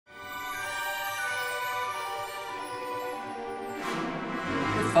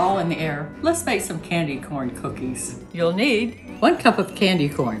fall in the air, let's make some candy corn cookies. You'll need 1 cup of candy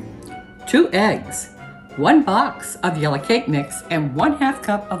corn, 2 eggs, 1 box of yellow cake mix, and 1/2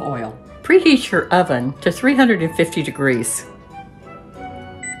 cup of oil. Preheat your oven to 350 degrees.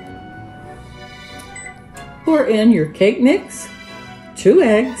 Pour in your cake mix, 2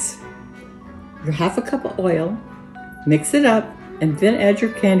 eggs, your 1/2 cup of oil, mix it up, and then add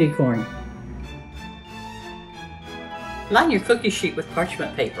your candy corn. Line your cookie sheet with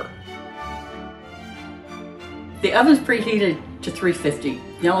parchment paper. The oven's preheated to 350.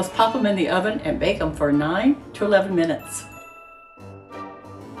 Now let's pop them in the oven and bake them for 9 to 11 minutes.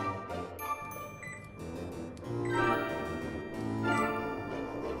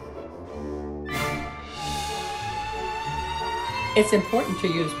 It's important to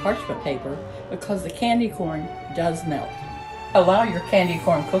use parchment paper because the candy corn does melt. Allow your candy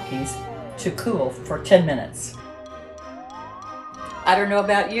corn cookies to cool for 10 minutes. I don't know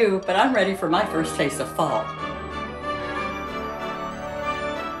about you, but I'm ready for my first taste of fall.